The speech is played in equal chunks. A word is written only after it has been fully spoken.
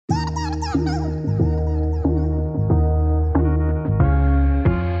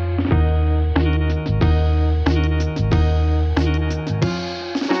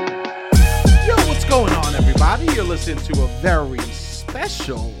listen to a very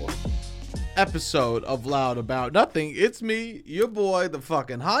special episode of Loud About Nothing. It's me, your boy, the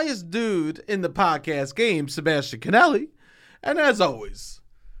fucking highest dude in the podcast game, Sebastian Canelli. And as always,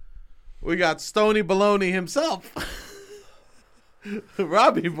 we got Stony Baloney himself,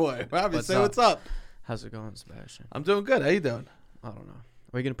 Robbie boy. Robbie, what's up? How's it going, Sebastian? I'm doing good. How you doing? I don't know.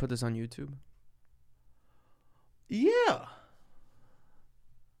 Are you going to put this on YouTube? Yeah.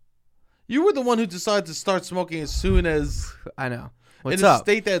 You were the one who decided to start smoking as soon as... I know. What's in a up?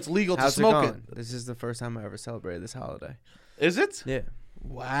 state that's legal to smoke it. This is the first time I ever celebrated this holiday. Is it? Yeah.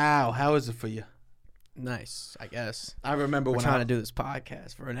 Wow. How is it for you? Nice, I guess. I remember We're when trying to do this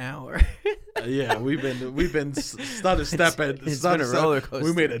podcast for an hour. Yeah, we've been stutter stepping. It's been a roller coaster.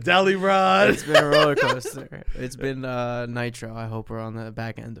 We made a deli ride. It's been a roller coaster. It's been nitro. I hope we're on the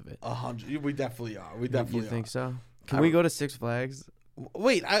back end of it. 100. We definitely are. You think so? Can we go to Six Flags?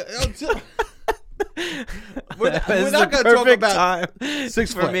 Wait, we're We're not going to talk about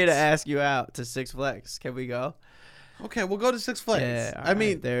Six Flags. For me to ask you out to Six Flags. Can we go? Okay, we'll go to Six Flags. Yeah, I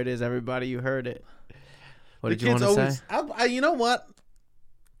mean, there it is, everybody. You heard it. What the did you want to kids say? always. You know what?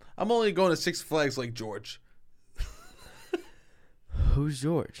 I'm only going to Six Flags like George. Who's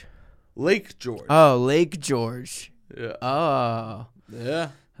George? Lake George. Oh, Lake George. Yeah. Oh. Yeah.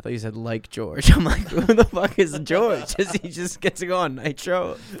 I thought you said like George. I'm like, who the fuck is George? Does he just get to go on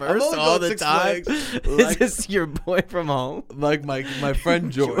Nitro first all the time? Is this your boy from home? Like my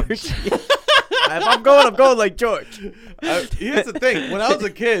friend George. If I'm going like George. Here's the thing. When I was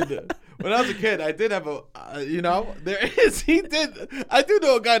a kid, I did have I do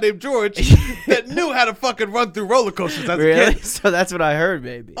know a guy named George that knew how to fucking run through roller coasters as a kid. So that's what I heard,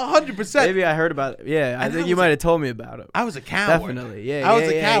 maybe. 100%. Maybe I heard about it. Yeah, I think you might have told me about it. I was a coward. Definitely, yeah. I was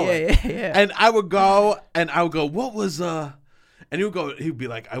a coward. Yeah. And I would go, what was, and he'd be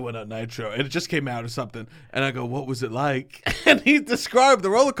like, I went on Nitro, and it just came out or something. And I go, what was it like? And he described the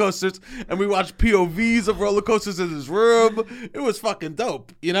roller coasters, and we watched POVs of roller coasters in his room. It was fucking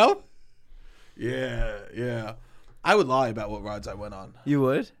dope, you know? Yeah. I would lie about what rides I went on. You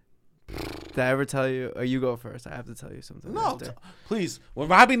would? Did I ever tell you? Or you go first. I have to tell you something. No, please. When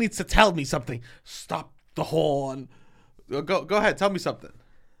Robbie needs to tell me something, stop the horn. Go ahead. Tell me something.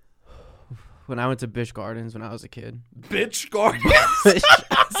 When I went to Busch Gardens when I was a kid. Bitch Gardens?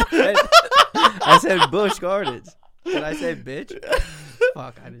 I said Busch Gardens. Did I say bitch?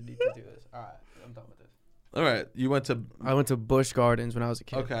 Fuck, I didn't need to do this. All right, I'm done with this. All right, I went to Busch Gardens when I was a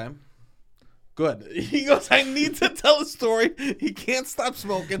kid. Okay. Good. He goes, I need to tell a story. He can't stop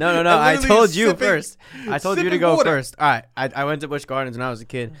smoking. No. I told you first. I told you to go first. All right. I went to Busch Gardens when I was a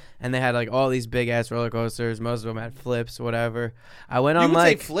kid, and they had like all these big ass roller coasters. Most of them had flips, whatever. I went on you would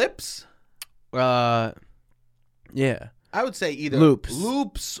like say flips. Yeah. I would say either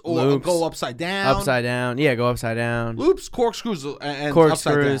loops or go upside down. Upside down. Yeah, go upside down. Loops, corkscrews, and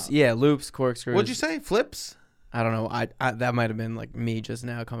corkscrews. upside down. Yeah, loops, corkscrews. What'd you say? Flips? I don't know. I that might have been like me just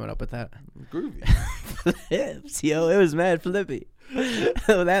now coming up with that. Groovy. Flips, yo, it was mad flippy.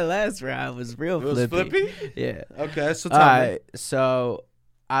 That last round was real flippy. Yeah. Okay, so tell me. So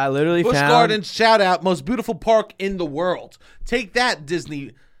I literally Busch found Gardens, shout out, most beautiful park in the world. Take that,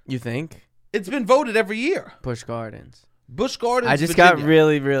 Disney. You think? It's been voted every year. Busch Gardens. Busch Gardens, I just Virginia. got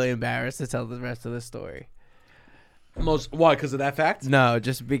really, really embarrassed to tell the rest of the story. Why? Because of that fact? No,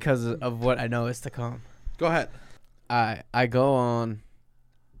 just because of what I know is to come. Go ahead. I go on.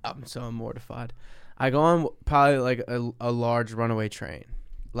 I'm so mortified. I go on probably like a large runaway train,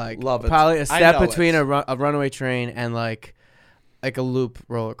 like love it. Probably a step between a runaway train and like a loop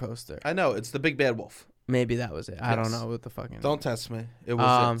roller coaster. I know it's the Big Bad Wolf. Maybe that was it. Yes. I don't know what the fucking. Don't test me. It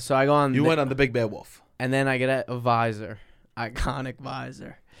was it. So I go on. You went on the Big Bad Wolf, and then I get a visor, iconic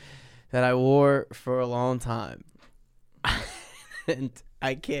visor, that I wore for a long time, and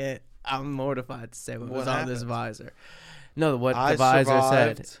I can't. I'm mortified to say what was on this visor. No, what the visor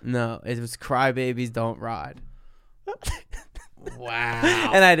said. No, it was "Crybabies don't ride."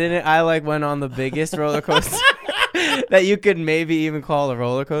 Wow. And I like went on the biggest roller coaster that you could maybe even call a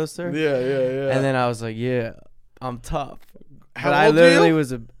roller coaster. Yeah. And then I was like, yeah, I'm tough. How old are you?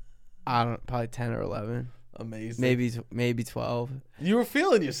 Was probably 10 or 11. Amazing. Maybe 12. You were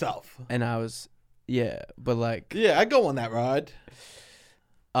feeling yourself. And I was, but like. Yeah, I go on that ride.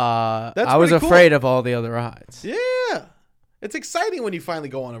 I was afraid of all the other rides. Yeah. It's exciting when you finally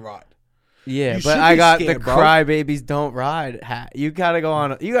go on a ride. Yeah, but I got the "Crybabies don't ride" hat. You gotta go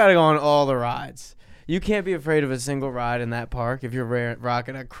on all the rides. You can't be afraid of a single ride in that park if you're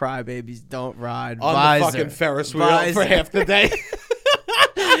rocking a "Crybabies don't ride" on visor. the fucking Ferris wheel for half the day.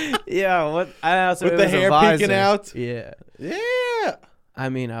 Yeah, what? I also with the hair peeking out. Yeah. I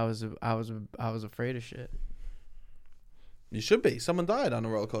mean, I was afraid of shit. You should be. Someone died on a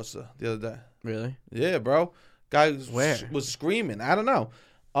roller coaster the other day. Really? Yeah, bro. Guy Where? was screaming. I don't know.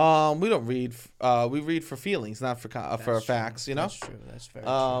 We don't read. We read for feelings, not for facts. You know. That's true. That's very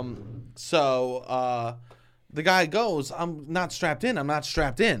true. So the guy goes, "I'm not strapped in. I'm not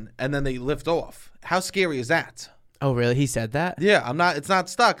strapped in," and then they lift off. How scary is that? Oh, really? He said that? Yeah, I'm not. It's not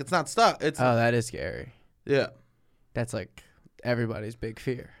stuck. It's not stuck. It's Oh, that is scary. yeah. That's like everybody's big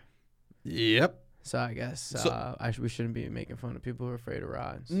fear. Yep. So I guess we shouldn't be making fun of people who are afraid of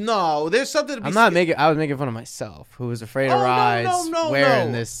rides. No, there's something to be. I was making fun of myself, who was afraid of rides, no.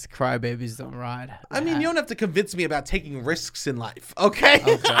 wearing this "Crybabies Don't Ride." I mean, you don't have to convince me about taking risks in life, okay?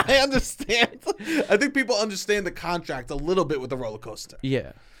 I understand. I think people understand the contract a little bit with the roller coaster.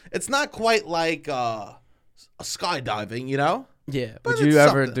 Yeah, It's not quite like a skydiving, you know? yeah. But Would you it's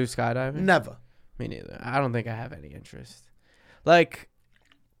ever something. do skydiving? Never. Me neither. I don't think I have any interest. Like,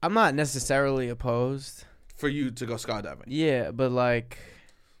 I'm not necessarily opposed. For you to go skydiving. Yeah, but like,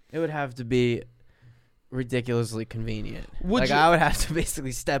 it would have to be ridiculously convenient. Would you- I would have to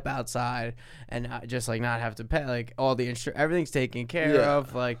basically step outside and just like not have to pay. Like all the everything's taken care Yeah.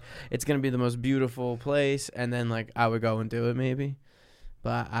 of. Like it's gonna be the most beautiful place, and then like I would go and do it maybe.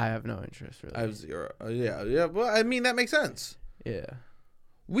 But I have no interest really. I have zero. Yeah. Well, I mean, that makes sense. Yeah.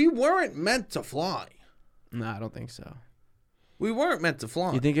 We weren't meant to fly. No, I don't think so. We weren't meant to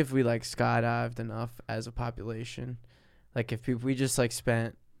fly. You think if we like skydived enough as a population, like if we just like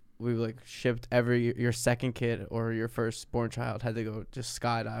we like shipped your second kid or your firstborn child had to go just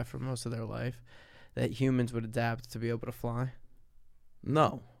skydive for most of their life, that humans would adapt to be able to fly?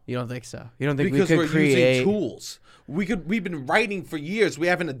 No. You don't think so? You don't think Because we we're could create using tools. We've been writing for years. We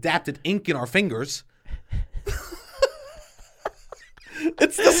haven't adapted ink in our fingers.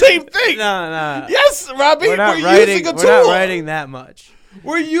 It's the same thing. No. Yes, Robbie. We're not using writing. a We're tool. not writing that much.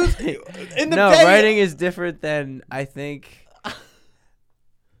 We're using in the No, day. writing is different than I think.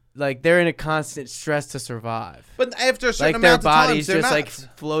 Like they're in a constant stress to survive. But after a certain Like their amount of time, body's they're just not. like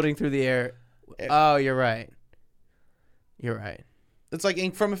floating through the air. Oh, you're right. You're right. It's like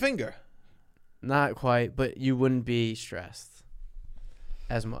ink from a finger. Not quite, but you wouldn't be stressed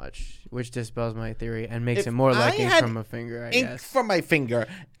as much, which dispels my theory and makes If it more like I ink had from a finger, I Ink guess. from my finger.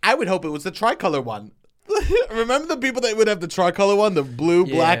 I would hope it was the tricolor one. Remember the people that would have the tricolor one, the blue,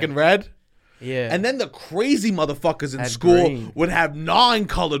 black, Yeah. and red? Yeah. And then the crazy motherfuckers in Had school green. would have 9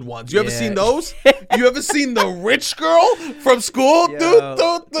 colored ones. You ever Yeah. seen those? You ever seen the rich girl from school?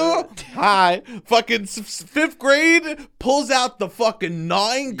 Yo. Hi. Fucking 5th grade pulls out the fucking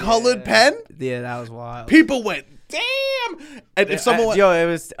 9 colored pen. Yeah, that was wild. People went, damn. And if someone went, it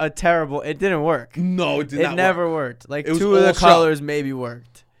was a terrible. It didn't work. no, it did It not never work. worked. Like It was 2 of the all show. colors maybe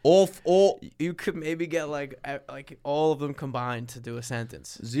worked. All You could maybe get like all of them combined to do a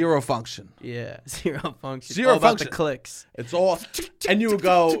sentence. zero function. Yeah, zero function. Zero all about function. the clicks. It's all, and you would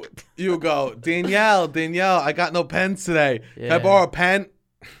go, Danielle, I got no pens today. Can I Yeah. borrow a pen?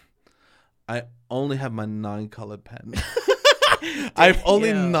 I only have my 9 colored pen. I have only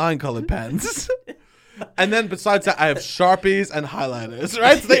Yeah. 9 colored pens. And then besides that, I have Sharpies and highlighters,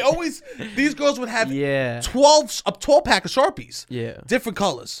 right? So these girls would have Yeah, 12 pack of Sharpies, yeah, different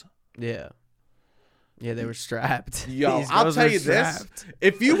colors. yeah. Yeah, they were strapped. Yo, These I'll girls tell were you this. strapped.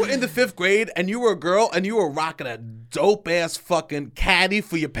 If you were in the 5th grade and you were a girl and you were rocking a dope ass fucking caddy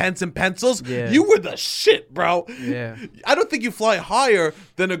for your pens and pencils, Yeah. you were the shit, bro. Yeah. I don't think you fly higher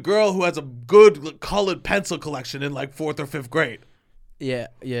than a girl who has a good colored pencil collection in like 4th or 5th grade. Yeah,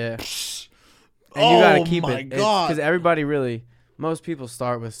 yeah. And you gotta keep my it. God. Because everybody really, most people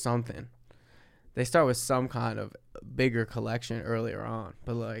start with something. They start with some kind of bigger collection earlier on.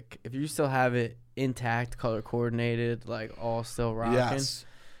 But like, if you still have it intact, color coordinated, like all still rocking, Yes.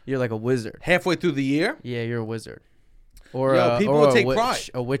 you're like a wizard. Halfway through the year, Yeah, you're a wizard. Or Yo, people or will take witch, pride.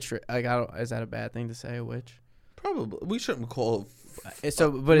 A witch. Like, is that a bad thing to say? A witch? probably we shouldn't call So,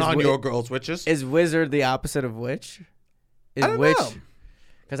 but is, 9-year-old girls witches. is wizard the opposite of witch? Is I don't witch? know.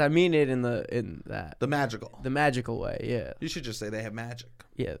 Because I mean it in that The magical. the magical way. Yeah, You should just say they have magic.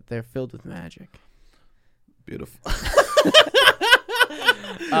 yeah. They're filled with magic. Beautiful.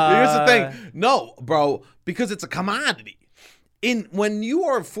 Here's the thing. No, bro, because it's a commodity. When you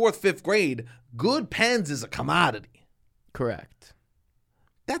are 4th, 5th grade, good pens is a commodity. Correct.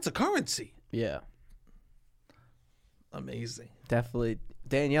 That's a currency. Yeah, Amazing. definitely.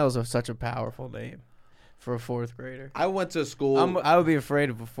 Danielle's such a powerful name for a 4th grader. I went to school, I would be afraid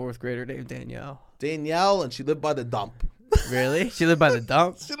of a 4th grader named Danielle. Danielle, and she lived by the dump. Really? She lived by the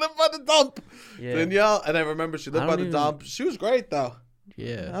dump? She lived by the dump. Yeah. Danielle, and I remember she lived I by don't the even- dump. She was great though.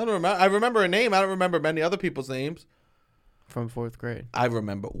 Yeah. I don't remember. I remember her name. I don't remember many other people's names. From 4th grade. I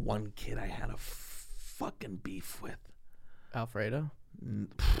remember one kid I had a fucking beef with. Alfredo.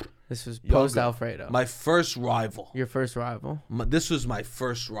 This was Younger. post Alfredo. My first rival. Your first rival. This was my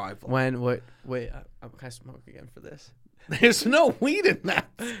first rival. When? What? Wait, I'm gonna smoke again for this. There's no weed in that.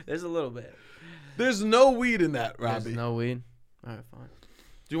 There's a little bit. There's no weed in that, Robbie. There's no weed. All right, fine.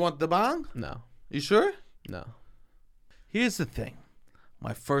 Do you want the bong? No. You sure? No. Here's the thing.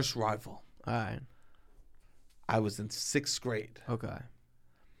 My first rival. All right. I was in 6th grade. Okay.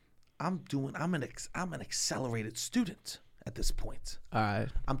 I'm an accelerated student at this point. All right.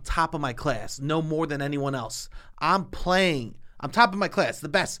 I'm top of my class, no more than anyone else. I'm top of my class, the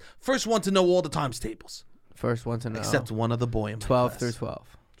best. First one to know all the times tables. First one to know. Except one other boy in my 12 class. through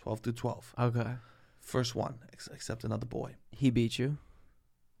 12. 12 through 12. Okay. First one, except another boy. He beat you.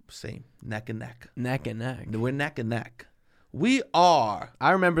 Same, neck and neck. Neck and neck. We're neck and neck. We are.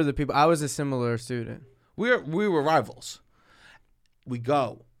 I remember the people. I was a similar student. We were rivals. We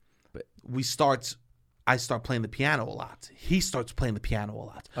go. I start playing the piano a lot. He starts playing the piano a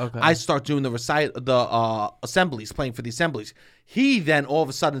lot. Okay. I start doing the assemblies, playing for the assemblies. He then all of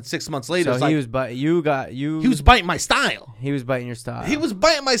a sudden 6 months later, So he was he was biting my style. He was biting your style. He was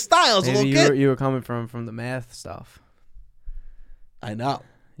biting my style as a Maybe little kid. you were coming from the math stuff. I know.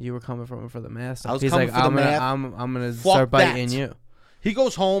 You were coming from the math stuff. I was He's coming like, for the I'm math. gonna Fuck start biting that. you. He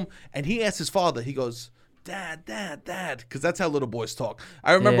goes home and he asks his father. He goes, "Dad, Dad, Dad," because that's how little boys talk.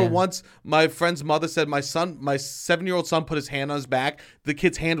 I remember Yeah. once my friend's mother said, my 7-year-old son put his hand on his back. The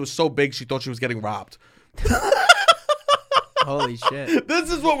kid's hand was so big she thought she was getting robbed. Holy shit.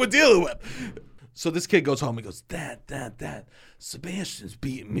 This is what we're dealing with. So this kid goes home. He goes, "Dad, Dad, Dad, Sebastian's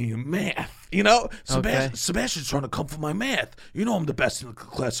beating me in math. You know, Okay. Sebastian's trying to come for my math. You know I'm the best in the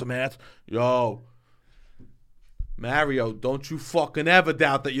class of math. Yo, Mario, don't you fucking ever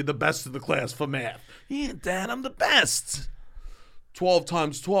doubt that you're the best in the class for math. Yeah, Dad, I'm the best. 12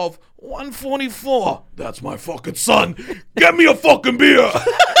 times 12, 144. That's my fucking son. Get me a fucking beer."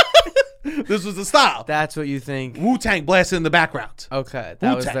 This was the style. That's what you think. Wu-Tang blasting in the background. Okay,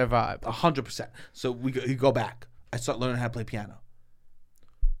 that was Wu-Tang. their vibe. 100%. So you go back. I start learning how to play piano.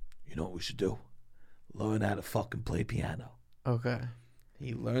 You know what we should do? Learn how to fucking play piano. Okay.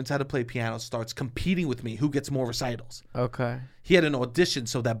 He learns how to play piano, starts competing with me. Who gets more recitals? Okay. He had an audition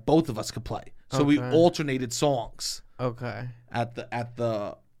so that both of us could play. So we Okay. alternated songs Okay. at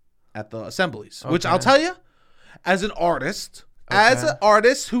the assemblies. Which I'll Okay. tell you, as an artist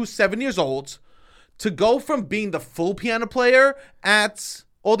who's 7 years old, to go from being the full piano player at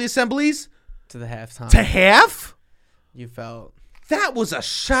all the assemblies To the halftime. to half, You felt. that was a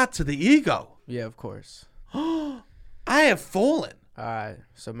shot to the ego. Yeah, of course. I have fallen. All right.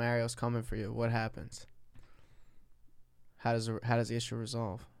 So Mario's coming for you. What happens? How does the issue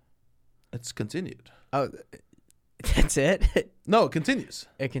resolve? It's continued. Oh, that's it. No, it continues.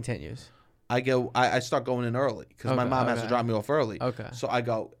 It continues. I start going in early because my Okay, mom has to okay. drop me off early. Okay. So I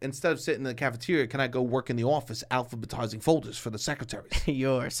go, instead of sitting in the cafeteria, can I go work in the office alphabetizing folders for the secretaries?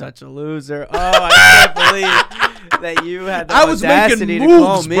 You're such a loser. Oh, I can't believe that you had the I was audacity making to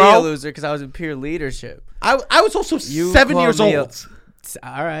call moves, me bro. a loser because I was in peer leadership. I was also You 7 call years me old.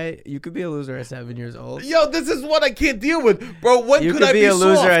 All right, you could be a loser at 7 years old. Yo, this is what I can't deal with. Bro, when You could I could be be a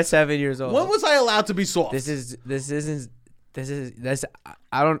loser soft? at 7 years old. When was I allowed to be soft? This is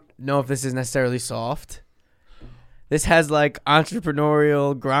I don't know if this is necessarily soft. This has like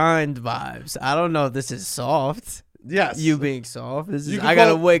entrepreneurial grind vibes. I don't know if this is soft. Yes. You being soft. This is You could I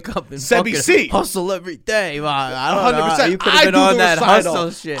gotta call wake up and Sebi fucking C. hustle every day. Man. I don't know. 100%. You could have I been do on the that recital.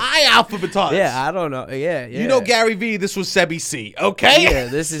 hustle shit. I alphabetize. Yeah, I don't know. Yeah. You know Gary V, this was Sebi C, okay? Yeah,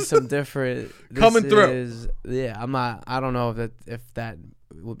 this is some different Coming through. Yeah, I'm not. I don't know if that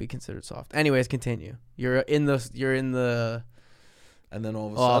would be considered soft. Anyways, continue. You're in the And then all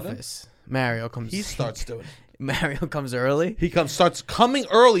of a sudden, office. Mario comes. he starts doing it. Mario comes early. He starts coming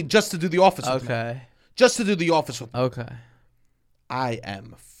early just to do the office with me. Okay. Just to do the office with me. Okay. I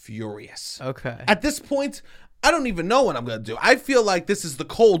am furious. Okay. At this point, I don't even know what I'm going to do. I feel like this is the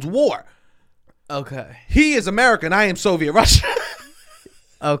Cold War. Okay. He is American. I am Soviet Russia.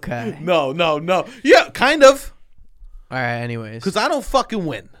 Okay. No. Yeah, kind of. All right. Anyways. Because I don't fucking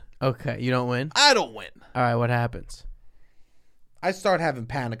win. Okay. You don't win. I don't win. All right. What happens? I start having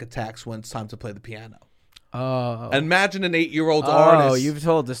panic attacks when it's time to play the piano. Oh. Imagine an 8-year-old Oh, artist you've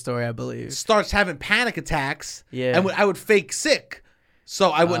told the story, I believe. starts having panic attacks. Yeah. And I would fake sick, so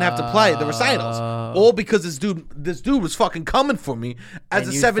I wouldn't have to play the recitals. Oh. All because this dude was fucking coming for me as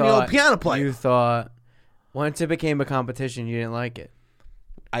And a you 7-year-old thought- piano player. You thought once it became a competition, you didn't like it.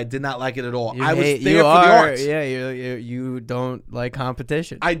 I did not like it at all. You I was hate- there you for the are- art. Yeah. You don't like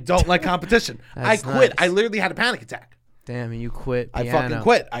competition. I don't like competition. I That's quit. nice. I literally had a panic attack. Damn. You quit I piano. fucking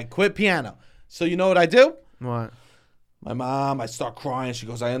quit. I quit piano. So you know what I do? What? My mom, I start crying. She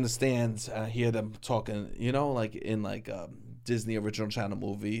goes, I understand. And I hear them talking, like in like a Disney original channel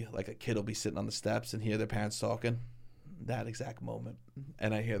movie, like a kid will be sitting on the steps and hear their parents talking. That exact moment.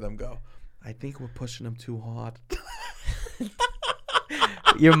 And I hear them go, I think we're pushing them too hard.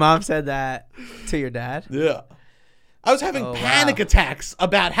 Your mom said that to your dad? Yeah. I was having panic attacks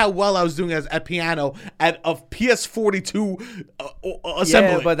about how well I was doing at piano at a PS42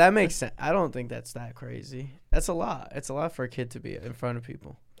 assembly. Yeah, but that makes sense. I don't think that's that crazy. That's a lot. It's a lot for a kid to be in front of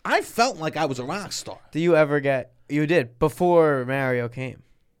people. I felt like I was a rock star. Do you ever get... You did, before Mario came.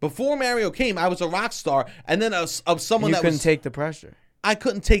 Before Mario came, I was a rock star, and then of someone you that couldn't take the pressure. I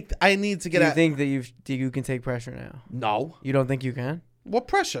couldn't take... I need to get... Do you think that you can take pressure now? No. You don't think you can? What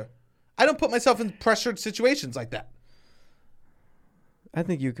pressure? I don't put myself in pressured situations like that. I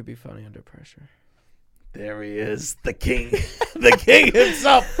think you could be funny under pressure. There he is, the king. The king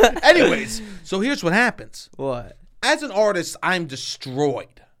himself. Anyways, so here's what happens. What? As an artist, I'm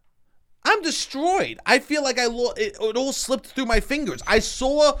destroyed. I feel like it all slipped through my fingers. I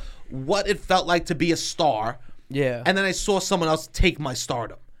saw what it felt like to be a star. Yeah. And then I saw someone else take my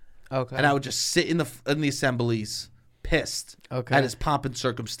stardom. Okay. And I would just sit in the assemblies, pissed at his pomp and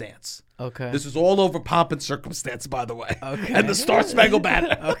circumstance. Okay. This was all over pomp and circumstance, by the way. Okay. And the Star Spangled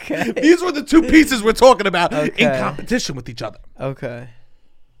Banner. Okay. These were the two pieces we're talking about in competition with each other. Okay.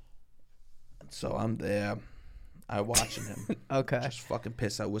 So I'm there. I'm watching him. Okay. Just fucking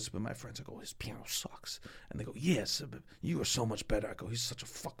pissed. I whisper to my friends. I go, his piano sucks. And they go, yes, but you are so much better. I go, he's such a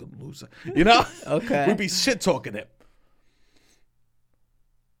fucking loser. You know? Okay. We'd be shit talking him.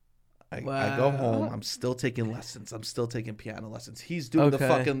 I go home. I'm still taking lessons. I'm still taking piano lessons. He's doing the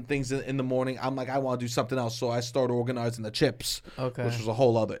fucking things in the morning. I'm like, I want to do something else. So I start organizing the chips, which was a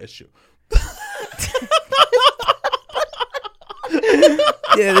whole other issue.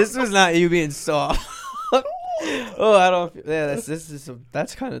 Yeah, this was not you being soft. Oh, I don't. Yeah,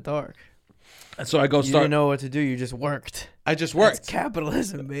 that's kind of dark. And so I go You start. didn't know what to do. You just worked. I just worked. That's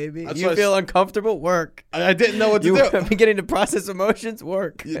capitalism, baby. That's You feel uncomfortable? Work. I didn't know what to do. You beginning to process emotions?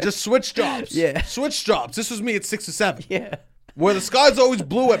 Work. You just switch jobs. Yeah. Switch jobs. This was me at 6 or 7. Yeah. Where the sky's always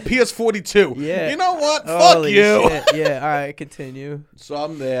blue at PS42. Yeah. You know what? Holy Fuck you. shit. Yeah. All right. Continue. So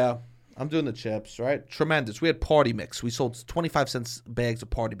I'm there. I'm doing the chips, right? Tremendous. We had Party Mix. We sold 25 cents bags of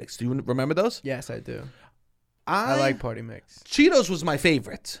Party Mix. Do you remember those? Yes, I do. I like Party Mix. Cheetos was my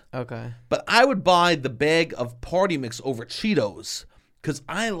favorite. Okay. But I would buy the bag of Party Mix over Cheetos because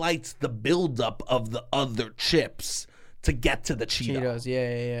I liked the buildup of the other chips to get to the Cheeto. Cheetos,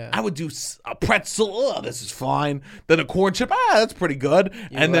 yeah. I would do a pretzel. Oh, this is fine. Then a corn chip. That's pretty good.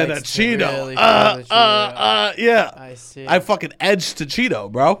 And then a Cheeto. Really yeah. I see. I fucking edged to Cheeto,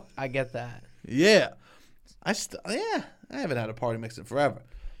 bro. I get that. Yeah. I haven't had a Party Mix in forever.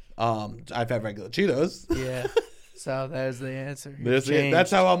 I've had regular Cheetos. Yeah. So there's the answer. That's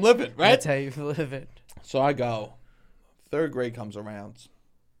how I'm living, right? That's how you live it. So I go. 3rd grade comes around.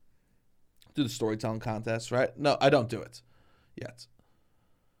 Do the storytelling contest, right? No, I don't do it yet.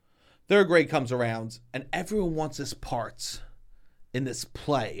 3rd grade comes around, and everyone wants this part in this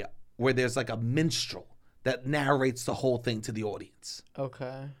play where there's like a minstrel that narrates the whole thing to the audience.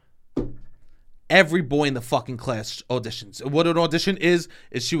 Okay. Every boy in the fucking class auditions. What an audition is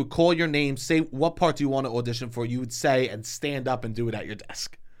she would call your name, say what part do you want to audition for, you would say, and stand up and do it at your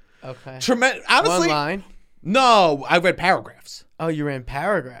desk. Okay. Honestly, one line? No, I read paragraphs. Oh, you ran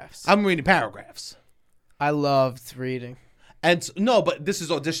paragraphs. I'm reading paragraphs. I loved reading. And no, but this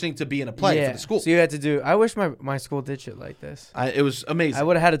is auditioning to be in a play for the school. So you had to do. I wish my school did shit like this. It was amazing. I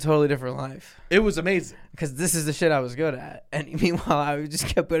would have had a totally different life. It was amazing. Because this is the shit I was good at. And meanwhile, I just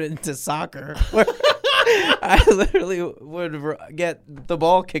kept putting into soccer. I literally would get the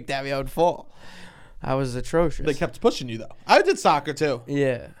ball kicked at me. I would fall. I was atrocious. They kept pushing you, though. I did soccer, too.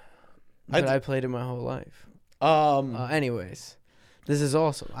 Yeah. But I played it my whole life. Anyways. This is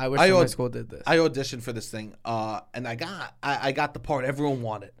awesome. I wish my school did this. I auditioned for this thing, and I got the part everyone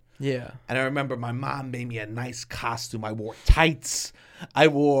wanted. Yeah. And I remember my mom made me a nice costume. I wore tights. I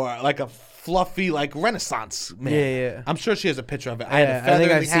wore like a fluffy, like Renaissance man. Yeah. I'm sure she has a picture of it. Yeah, I had a feather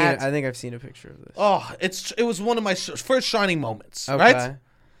in the hat. I think I've seen a picture of this. Oh, it was one of my first shining moments, okay.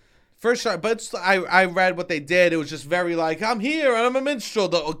 right? But I read what they did. It was just very like, I'm here and I'm a minstrel.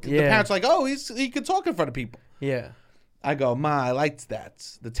 The parents were like, oh, he can talk in front of people. Yeah. I go, Ma, I liked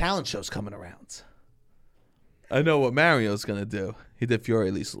that. The talent show's coming around. I know what Mario's going to do. He did Fiore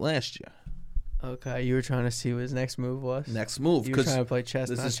Elise last year. Okay, you were trying to see what his next move was? Next move. You were trying to play chess,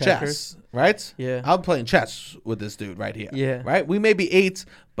 this not is checkers? chess, right? Yeah. I'm playing chess with this dude right here. Yeah. Right? We may be 8,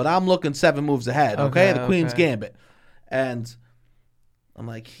 but I'm looking 7 moves ahead, okay? The Queen's Gambit. And I'm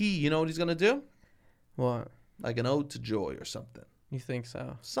like, you know what he's going to do? What? like an ode to joy or something. You think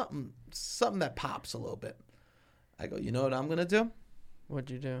so? Something that pops a little bit. I go, you know what I'm gonna do? What'd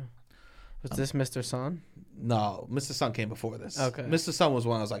you do? Was this Mr. Sun? No, Mr. Sun came before this. Okay. Mr. Sun was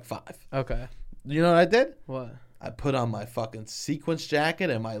when I was like 5. Okay. You know what I did? What? I put on my fucking sequence jacket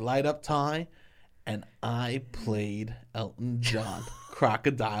and my light up tie, and I played Elton John,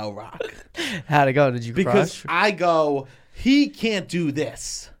 Crocodile Rock. How'd it go? Did you Because crush? I go, he can't do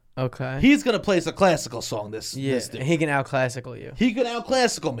this. Okay. He's gonna play some classical song. This dude. He can out classical you. He could out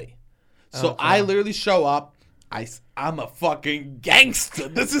classical me. So Okay. I literally show up. I'm a fucking gangster.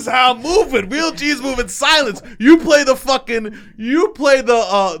 This is how I'm moving. Real G's moving silence. You play the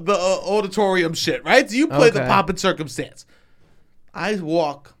auditorium shit, right? So you play the Okay. pop and circumstance. I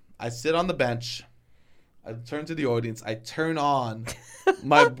walk. I sit on the bench. I turn to the audience. I turn on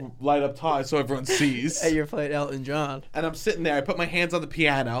my light up tie so everyone sees. Hey, you're playing Elton John. And I'm sitting there. I put my hands on the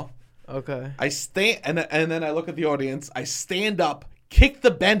piano. Okay. I stand and then I look at the audience. I stand up, kick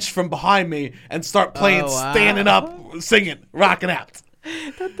the bench from behind me, and start playing, standing up, singing, rocking out.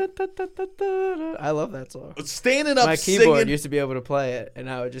 I love that song. Standing up, My keyboard singing. used to be able to play it, and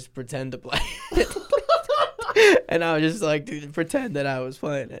I would just pretend to play it. And I would just pretend that I was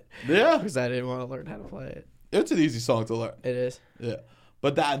playing it Yeah, because I didn't want to learn how to play it. it's an easy song to learn. It is. Yeah,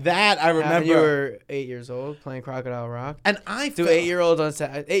 but that I When remember. you were 8 years old playing Crocodile Rock. And I Do felt, 8-year-olds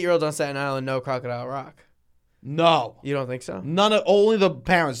on Staten Island know Crocodile Rock? no, You don't think so? none of only the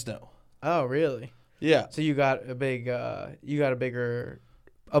parents know. Oh, really? Yeah, So you got a bigger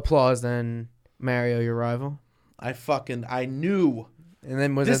applause than Mario, your rival. I knew And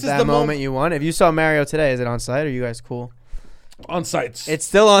then was This it is that the moment you won? If you saw Mario today, is it on site? Or are you guys cool? on site. It's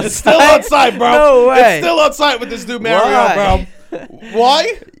still on It's site. still on site, bro. No way. It's still on site with this dude Mario, Why? bro.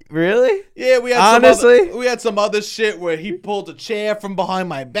 Why? Really? Yeah, we had Honestly? we had some other shit where he pulled a chair from behind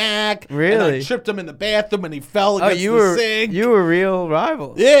my back. And I Really? tripped him in the bathroom and he fell Oh, against the sink. you were real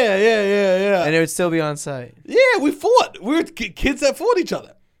rivals. Yeah. And it would still be on site. Yeah, we fought. We were kids that fought each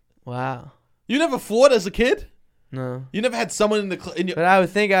other. Wow. You never fought as a kid? No. You never had someone in the in your... But I would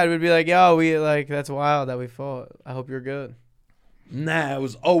think I would be like, yo, that's wild that we fought. I hope you're good. Nah, it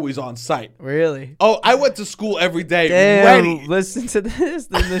was always on site. Really? Oh, I went to school every day Damn, ready. listen to this.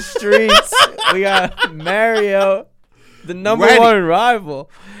 In the streets, we got Mario, the number Ready. one rival.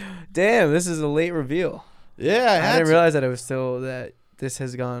 Damn, this is a late reveal. Yeah, I didn't realize that it was still that this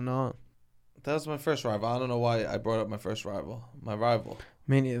has gone on. That was my first rival. I don't know why I brought up my first rival. My rival.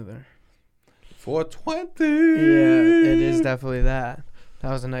 Me neither. 420. Yeah, it is definitely that.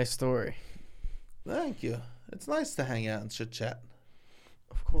 That was a nice story. Thank you. It's nice to hang out and chit chat.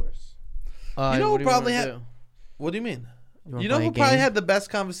 Of course. You know what who do probably wanna had- do? What do you mean? wanna You know play who a probably game? had the best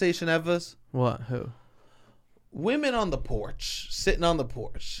conversation ever? What? Who? Women on the porch, sitting on the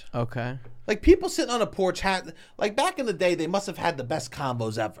porch. Okay. Like people sitting on a porch had, like back in the day, they must have had the best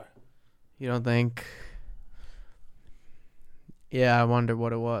combos ever. You don't think? Yeah, I wonder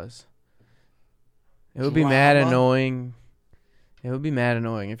what it was. It would be mad Drama? annoying. It would be mad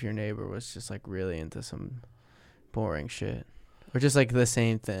annoying if your neighbor was just like really into some boring shit. Or just like the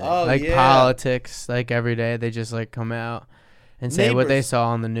same thing. Oh, like yeah. politics, like every day they just like come out and say what they Neighbors. saw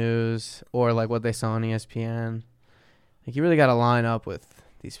on the news or like what they saw on ESPN. Like you really got to line up with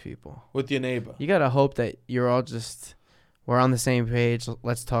these people. With your neighbor. You got to hope that you're all just, we're on the same page.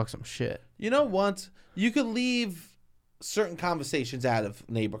 Let's talk some shit. You know what? You could leave certain conversations out of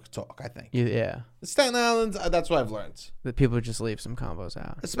neighbor talk, I think. Yeah. Staten Island, that's what I've learned. That people just leave some combos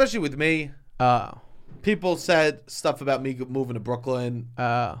out. Especially with me. Oh. People said stuff about me moving to Brooklyn.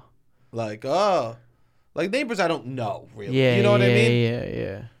 Oh. Like neighbors I don't know, really. Yeah. You know what I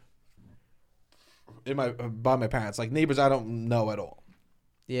mean? Yeah. By my parents. Like neighbors I don't know at all.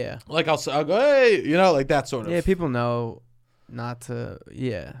 Yeah. Like I'll go, hey, like that sort of. Yeah, people know not to,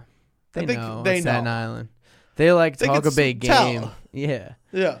 yeah. They I think know. they on Staten know. Island. They like They talk can a big tell. game. Yeah.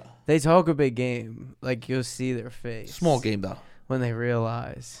 Yeah. They talk a big game. Like you'll see their face. Small game though. When they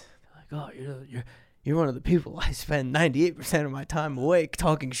realize, they're like, oh, you're one of the people I spend 98% of my time awake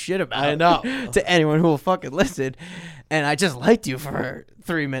talking shit about. I know. To anyone who will fucking listen. And I just liked you for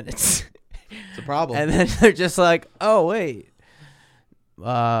 3 minutes. It's a problem. And then they're just like, oh, wait.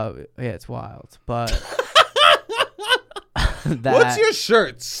 Yeah, it's wild. But What's your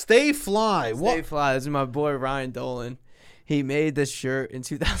shirt? Stay fly. Stay What? Fly. This is my boy Ryan Dolan. He made this shirt in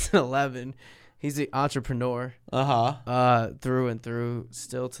 2011. He's an entrepreneur through and through,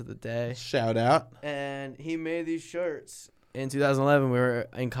 still to the day. Shout out. And he made these shirts in 2011. We were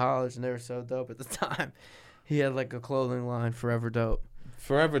in college, and they were so dope at the time. He had like a clothing line, Forever Dope.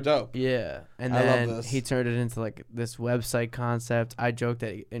 Forever dope. Yeah, and I love then this. he turned it into like this website concept. I joked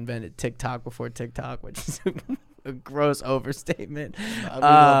that he invented TikTok before TikTok, which is a gross overstatement. I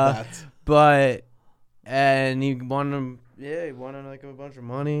love that. But and he won him. Yeah, he won him like a bunch of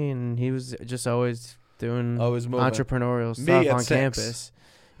money, and he was just always doing Always moving. entrepreneurial Me stuff at on 6. campus.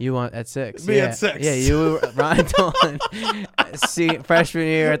 You want at 6? Me yeah. at 6. Yeah, you Ryan Dolan, freshman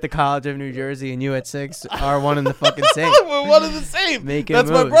year at the College of New Jersey, and you at 6 are one in the fucking same. We're one of the same. Making That's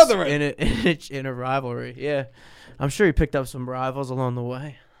my moves brother. in a rivalry. Yeah, I'm sure he picked up some rivals along the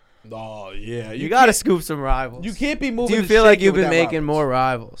way. Oh yeah, You got to scoop some rivals. You can't be moving. Do you and feel like shaking you've with been that making rivals. more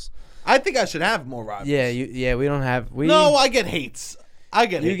rivals? I think I should have more rivals. Yeah, we don't have. No, I get hates. I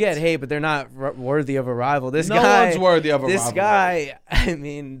get You hates. get hate, but they're not worthy of a rival. This No guy, one's worthy of a this rival. guy. I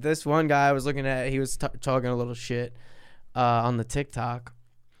mean, this one guy I was looking at. He was talking a little shit on the TikTok,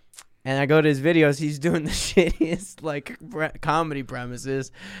 and I go to his videos. He's doing the shittiest like comedy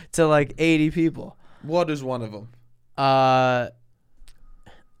premises to like 80 people. What is one of them?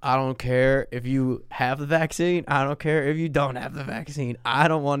 I don't care if you have the vaccine. I don't care if you don't have the vaccine. I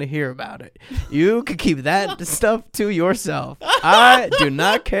don't want to hear about it. You can keep that stuff to yourself. I do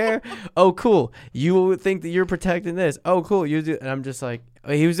not care. Oh, cool. You think that you're protecting this. Oh, cool. You do. And I'm just like,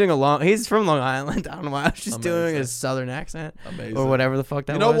 he was doing he's from Long Island. I don't know why. I was just doing his southern accent. Amazing. Or whatever the fuck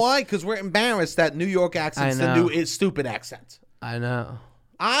that was. You know why? Because we're embarrassed that New York accent's I the know. new stupid accent. I know.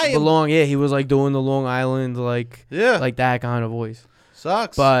 Yeah, he was like doing the Long Island, like that kind of voice.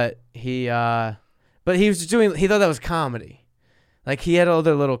 Sucks. But he was just doing. He thought that was comedy, like he had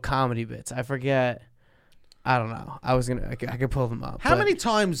other little comedy bits. I forget. I don't know. I could pull them up. How many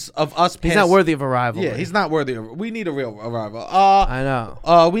times of us? He's not worthy of a rival. Yeah, he's not worthy of. We need a real rival. I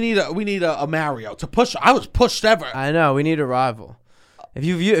know. We need a Mario to push. I was pushed ever. I know. We need a rival. If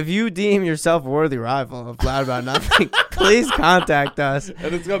you deem yourself a worthy rival of Loud About Nothing, please contact us.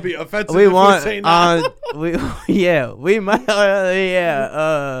 And it's gonna be offensive. We if want we say no. we might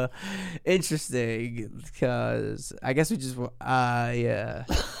interesting because I guess we just yeah.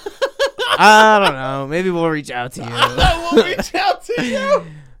 I don't know. Maybe we'll reach out to you. We'll reach out to you.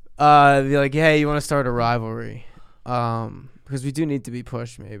 Be like, hey, you want to start a rivalry? Because we do need to be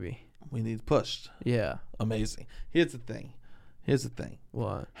pushed. Maybe We need pushed. Yeah. Amazing. Here's the thing.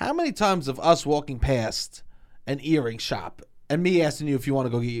 What? How many times of us walking past an earring shop and me asking you if you want to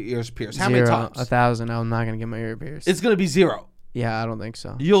go get your ears pierced? How many times? 1,000. I'm not gonna get my ear pierced. It's gonna be 0. Yeah, I don't think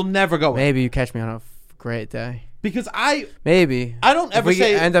so. You'll never go. Maybe you catch me on a great day. Because I don't ever if we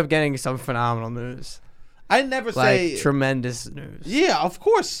say. end up getting some phenomenal news. I never Like say tremendous news. Yeah, of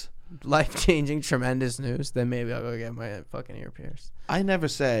course. Life-changing, tremendous news. Then maybe I'll go get my fucking ear pierced. I never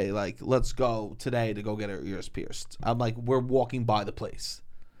say like, let's go today to go get our ears pierced. I'm like, we're walking by the place.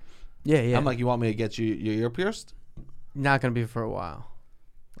 Yeah. I'm like, you want me to get you your ear pierced? Not gonna be for a while.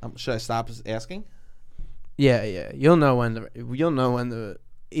 Should I stop asking? Yeah. You'll know when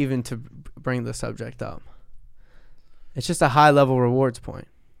even to bring the subject up. It's just a high level rewards point.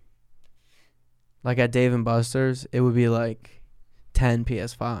 Like at Dave and Buster's, it would be like 10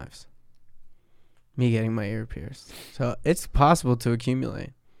 PS5s. Me getting my ear pierced. So it's possible to accumulate.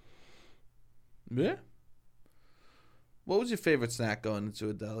 Yeah. What was your favorite snack going into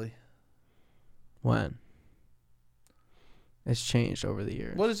a deli? When? It's changed over the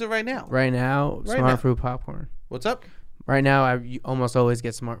years. What is it right now? Right now, Right Smart now. Food popcorn. What's up? Right now, I almost always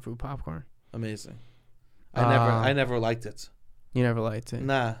get Smart Food popcorn. Amazing. I never liked it. You never liked it.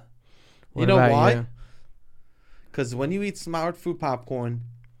 Nah. What You know about why? you? Because when you eat Smart Food popcorn,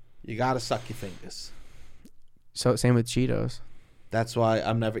 you gotta suck your fingers. So same with Cheetos. That's why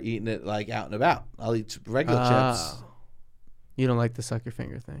I'm never eating it like out and about. I'll eat regular chips. You don't like the suck your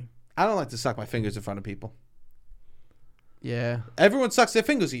finger thing. I don't like to suck my fingers in front of people. Yeah. Everyone sucks their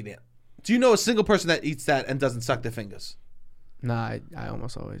fingers eating it. Do you know a single person that eats that and doesn't suck their fingers? Nah, I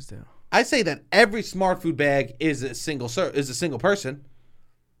almost always do. I say that every Smart Food bag is a single person.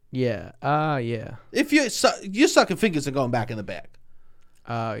 Yeah. Yeah. If you're sucking fingers and going back in the bag.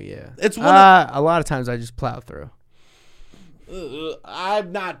 Oh, yeah. It's one a lot of times I just plow through.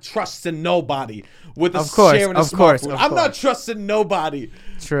 I'm not trusting nobody with a Of course, sharing of a Smart course, Food. of I'm not course. trusting nobody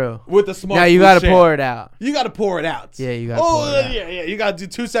True. with a Smart Now Food you got to share. pour it out. You got to pour it out. Yeah, you gotta pour it out. Yeah. You got to do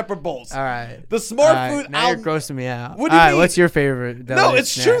 2 separate bowls. All right. The Smart All right, Food. Now you're grossing me out. What do you mean? What's your favorite deli No,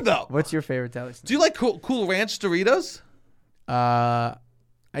 it's snack? true, though. What's your favorite deli snack? Do you like Cool Ranch Doritos?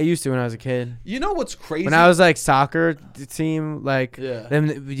 I used to when I was a kid. You know what's crazy? When I was like soccer team, like Yeah.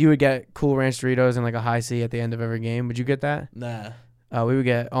 then you would get Cool Ranch Doritos and like a high C at the end of every game. Would you get that? Nah. We would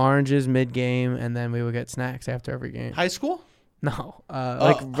get oranges mid game, and then we would get snacks after every game. High school? No,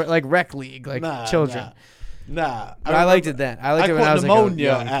 like rec league, like Nah, children. nah. Nah. I liked it then. I liked it when I was like a pneumonia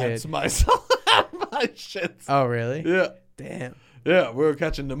young at kid. my shit. Oh, really? Yeah. Damn. Yeah, we were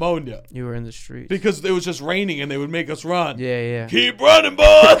catching pneumonia. You were in the streets. Because it was just raining and they would make us run. Yeah. Keep running,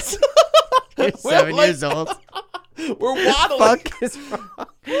 boys! You're 7 years old. We're waddling. Fuck is wrong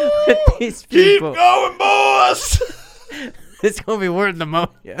with these Keep people? going, boys! It's gonna be worse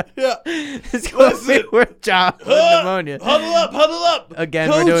pneumonia. Yeah. It's gonna be worse job with pneumonia. Huddle up. Again,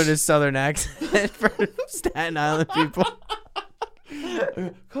 Coach. we're doing a southern accent for Staten Island people.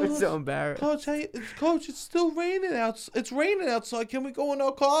 We're so embarrassed. Coach, Coach, it's still raining out. It's raining outside. Can we go in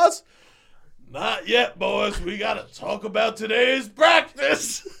our cars? Not yet, boys. We gotta talk about today's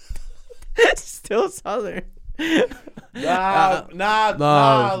practice. Still southern. Nah,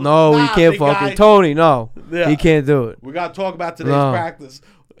 No, we can't fucking guy. Tony. No, Yeah. he can't do it. We gotta talk about today's No. practice.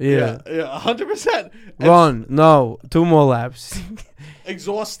 Yeah. 100%. Run. No, 2 more laps.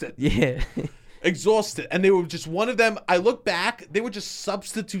 Exhausted. Yeah. Exhausted. And they were just one of them. I look back, they were just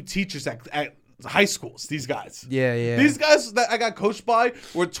substitute teachers at high schools, these guys. Yeah. These guys that I got coached by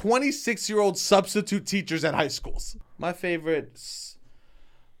were 26-year-old substitute teachers at high schools. My favorites.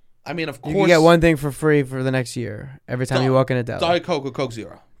 I mean, of You course. can get one thing for free for the next year every time you walk in a deli. Diet Coke or Coke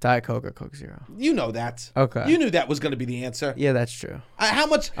Zero. Diet Coke or Coke Zero. You know that. Okay. You knew that was going to be the answer. Yeah, that's true. How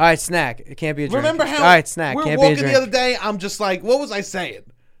much? All right, snack. It can't be a drink. Remember how? All right, snack. We were Can't be a walking drink. the other day. I'm just like, what was I saying?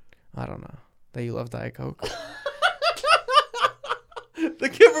 I don't know. That you love Diet Coke. The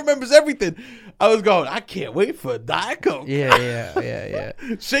kid remembers everything. I was going, I can't wait for a Diet Coke. Yeah.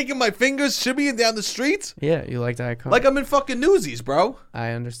 Shaking my fingers, shimmying down the streets. Yeah, you like Diet Coke. Like I'm in fucking Newsies, bro. I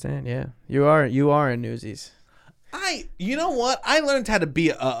understand. Yeah, you are in Newsies. You know what? I learned how to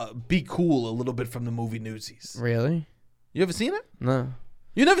be cool a little bit from the movie Newsies. Really? You ever seen it? No.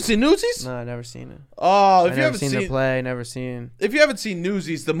 You never seen Newsies? No, I never seen it. Oh, if I you never haven't seen the play. Never seen. if you haven't seen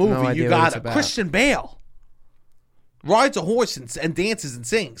Newsies, the movie, idea you what got it's it. about. Christian Bale rides a horse and dances and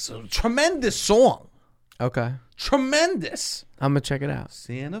sings. So, tremendous song. Okay. Tremendous. I'm gonna check it out.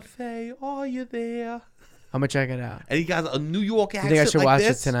 Santa Fe, are you there? I'm gonna check it out. And he got a New York You accent. think I should like watch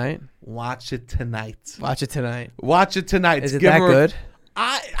this. it tonight? Watch it tonight. Watch it tonight. Watch it tonight. Is it that good?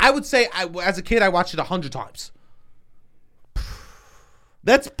 I would say, as a kid, I watched it 100 times.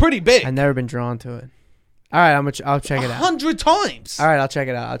 That's pretty big. I've never been drawn to it. All right, I'll check it out. 100 times. All right, I'll check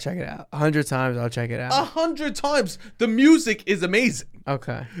it out. 100 times, I'll check it out. 100 times. The music is amazing.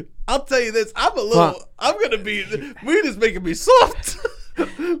 Okay. I'll tell you this. I'm gonna be. Weed is making me soft. All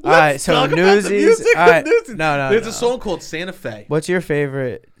right, so talk about the Newsies. music All of right. Newsies. No. There's a song called Santa Fe. What's your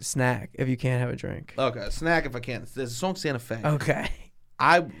favorite snack if you can't have a drink? Okay, snack if I can. There's a song Santa Fe. Okay.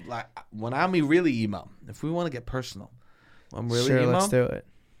 I like when I'm really emo. If we want to get personal, when I'm really Sure, emo. let's do it.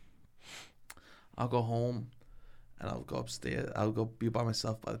 I'll go home and I'll go upstairs. I'll go be by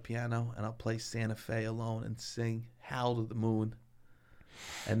myself by the piano and I'll play Santa Fe alone and sing Howl to the Moon.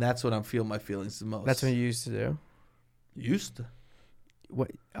 And that's what I'm feeling my feelings the most. That's what you used to do. Used to. What?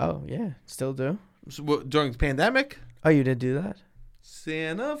 Oh yeah, still do. So, during the pandemic, Oh, you did do that?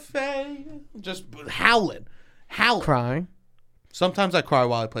 Santa Fe, just howling. Crying. Sometimes I cry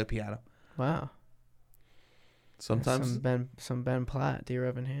while I play piano. Wow. Sometimes Some Ben Platt, Dear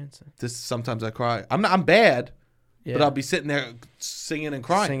Evan Hansen. sometimes I cry. I'm bad, Yeah. but I'll be sitting there singing and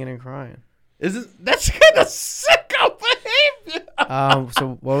crying. Singing and crying. That's kind of sicko behavior.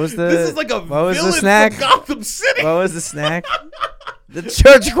 So what was the? This is like a what was the villain snack? from Gotham City. What was the snack? The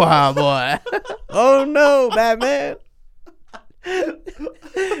church choir boy. Oh no, Batman!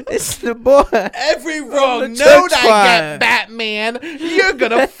 It's the boy. Every wrong the note church I choir. get, Batman, you're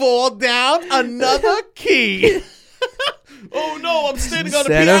gonna fall down another key. Oh no, I'm standing on the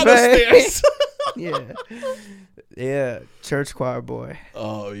Santa piano Fe. stairs. Yeah, church choir boy.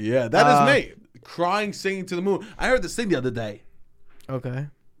 Oh yeah, that is me. Crying, singing to the moon. I heard this thing the other day. Okay.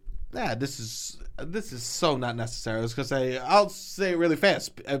 Nah, this is so not necessary. I was gonna say, I'll say it really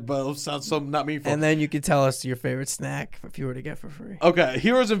fast, but it'll sound so not meaningful. And then you could tell us your favorite snack if you were to get for free. Okay,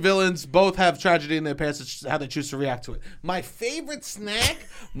 heroes and villains both have tragedy in their past. It's how they choose to react to it. My favorite snack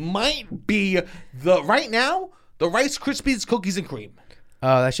might be right now the Rice Krispies cookies and cream.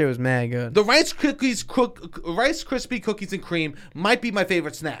 Oh, that shit was mad good. The Rice Krispie cookies and cream might be my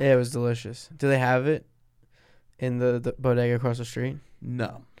favorite snack. Yeah, it was delicious. Do they have it in the bodega across the street?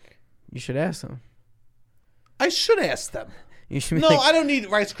 No, You should ask them. I should ask them. You should be No, like, I don't need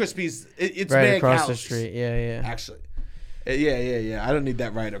Rice Krispies. It's right mad across calories. the street. Yeah. Actually, yeah. I don't need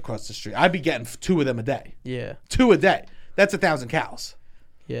that right across the street. I'd be getting 2 of them a day. Yeah. 2 a day. That's 1,000 calories.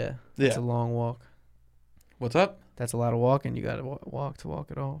 Yeah. Yeah. It's a long walk. What's up? That's a lot of walking. You got to walk to walk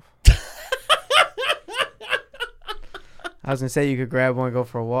it off. I was gonna say you could grab one, go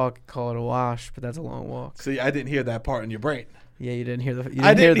for a walk, call it a wash, but that's a long walk. See, I didn't hear that part in your brain. Yeah, you didn't hear the.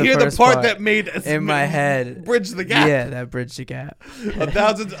 I didn't hear the part that made in my head bridge the gap. Yeah, that bridged the gap.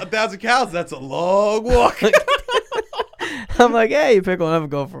 1,000 cows. That's a long walk. I'm like, hey, you pick one up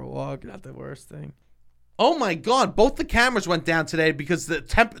and go for a walk. Not the worst thing. Oh my God! Both the cameras went down today because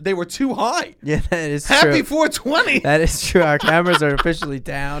they were too high. Yeah, that is true. Happy 420. That is true. Our cameras are officially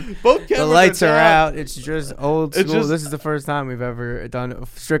down. Both cameras the lights are down. out. It's just old school. This is the first time we've ever done a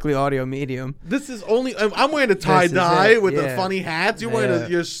strictly audio medium. This is only. I'm wearing a tie dye with the funny hats. You're wearing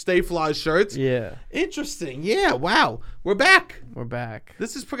your Stay Fly shirts. Yeah. Interesting. Yeah. Wow. We're back. We're back.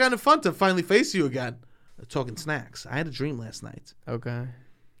 This is kind of fun to finally face you again. Talking snacks. I had a dream last night. Okay.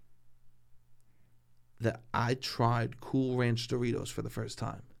 That I tried Cool Ranch Doritos for the first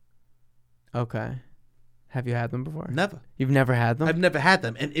time. Okay. Have you had them before? Never. You've never had them? I've never had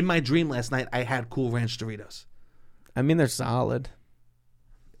them. And in my dream last night, I had Cool Ranch Doritos. I mean, they're solid.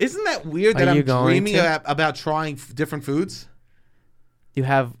 Isn't that weird that I'm dreaming about trying different foods?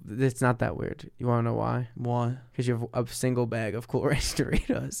 It's not that weird. You want to know why? Why? Because you have a single bag of Cool Ranch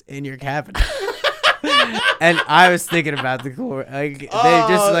Doritos in your cabinet. And I was thinking about the Cool Ranch. They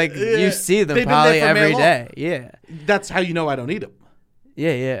just you see them probably every day. Yeah. That's how you know I don't eat them.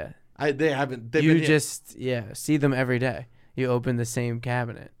 Yeah. They haven't. You just see them every day. You open the same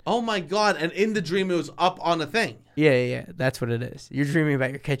cabinet. Oh my God! And in the dream, it was up on a thing. Yeah. That's what it is. You're dreaming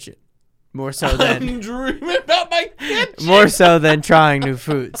about your kitchen, more so than I'm dreaming about my kitchen. More so than trying new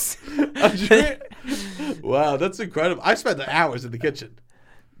foods. Wow, that's incredible. I spent hours in the kitchen.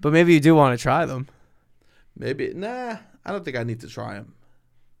 But maybe you do want to try them. Maybe. Nah, I don't think I need to try them.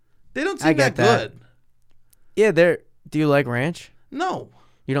 They don't seem that good. Yeah, do you like ranch? No.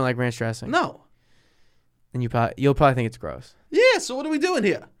 You don't like ranch dressing? No. And you'll probably think it's gross. Yeah, so what are we doing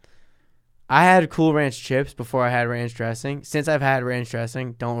here? I had Cool Ranch chips before I had ranch dressing. Since I've had ranch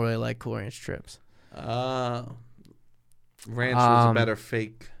dressing, don't really like Cool Ranch chips. Ranch was a better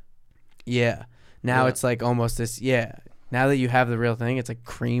fake. Yeah. Now it's like almost this, Now that you have the real thing, it's like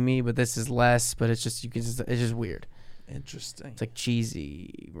creamy, but this is less, but it's just it's just weird. Interesting. It's like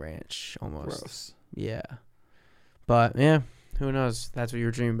cheesy ranch almost. Gross. Yeah. But yeah, who knows? That's what you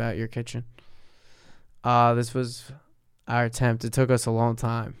were dreaming about, your kitchen. This was our attempt. It took us a long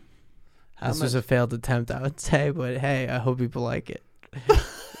time. This was a failed attempt, I would say, but hey, I hope people like it.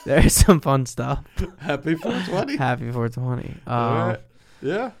 There's some fun stuff. Happy 420. Happy 420. All right.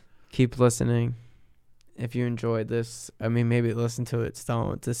 Yeah. Keep listening. If you enjoyed this, I mean, maybe listen to it.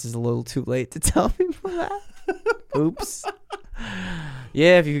 Don't. This is a little too late to tell people that. Oops.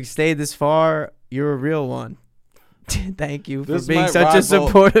 Yeah, if you stayed this far, you're a real one. Thank you for being such a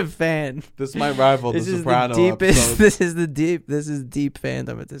supportive fan. This might rival the Soprano episode. This is deep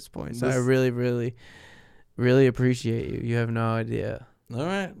fandom at this point. So I really, really, really appreciate you. You have no idea. All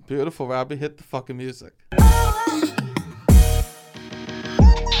right. Beautiful, Robbie. Hit the fucking music.